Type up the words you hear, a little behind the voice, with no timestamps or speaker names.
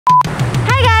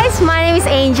my name is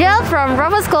Angel from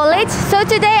Raffles College. So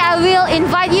today I will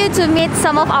invite you to meet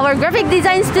some of our graphic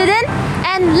design students,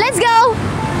 and let's go!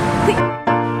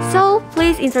 So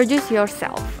please introduce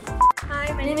yourself.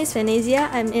 Hi, my name is Venezia.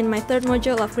 I'm in my third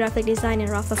module of graphic design in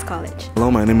Raffles College.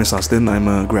 Hello, my name is Austin. I'm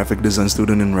a graphic design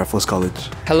student in Raffles College.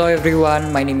 Hello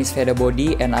everyone, my name is Veda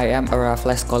and I am a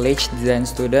Raffles College design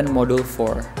student module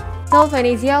 4. So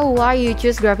Venezia, why you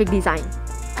choose graphic design?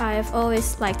 I've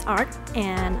always liked art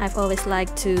and I've always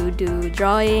liked to do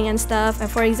drawing and stuff. And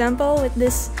for example, with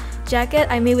this jacket,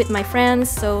 I made with my friends,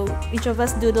 so each of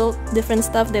us doodle different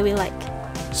stuff that we like.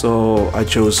 So I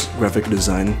chose graphic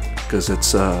design because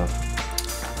it's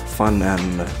fun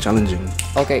and challenging.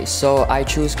 Okay, so I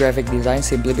choose graphic design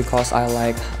simply because I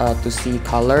like to see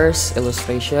colors,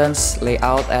 illustrations,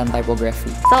 layout, and typography.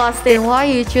 So Austin, why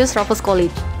you choose Raffles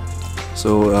College?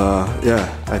 So yeah,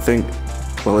 I think,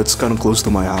 well, it's kind of close to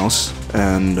my house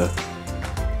and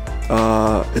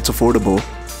it's affordable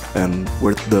and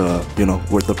worth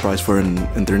the price for an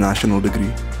international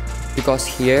degree. Because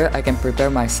here I can prepare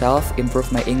myself,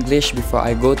 improve my English before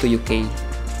I go to UK.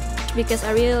 Because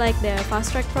I really like their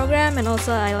fast track program and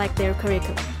also I like their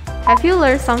curriculum. Have you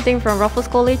learned something from Raffles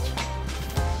College?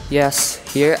 Yes,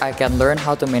 here I can learn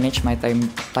how to manage my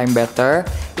time better,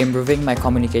 improving my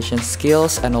communication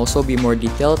skills, and also be more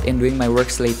detailed in doing my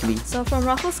works lately. So from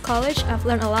Raffles College, I've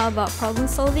learned a lot about problem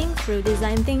solving through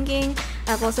design thinking.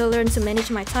 I've also learned to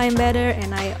manage my time better,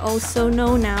 and I also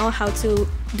know now how to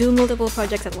do multiple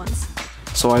projects at once.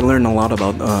 So I learned a lot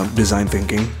about design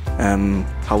thinking and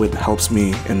how it helps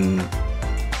me in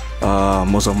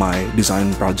most of my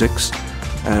design projects.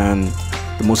 And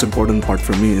the most important part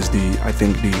for me is I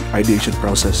think the ideation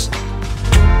process.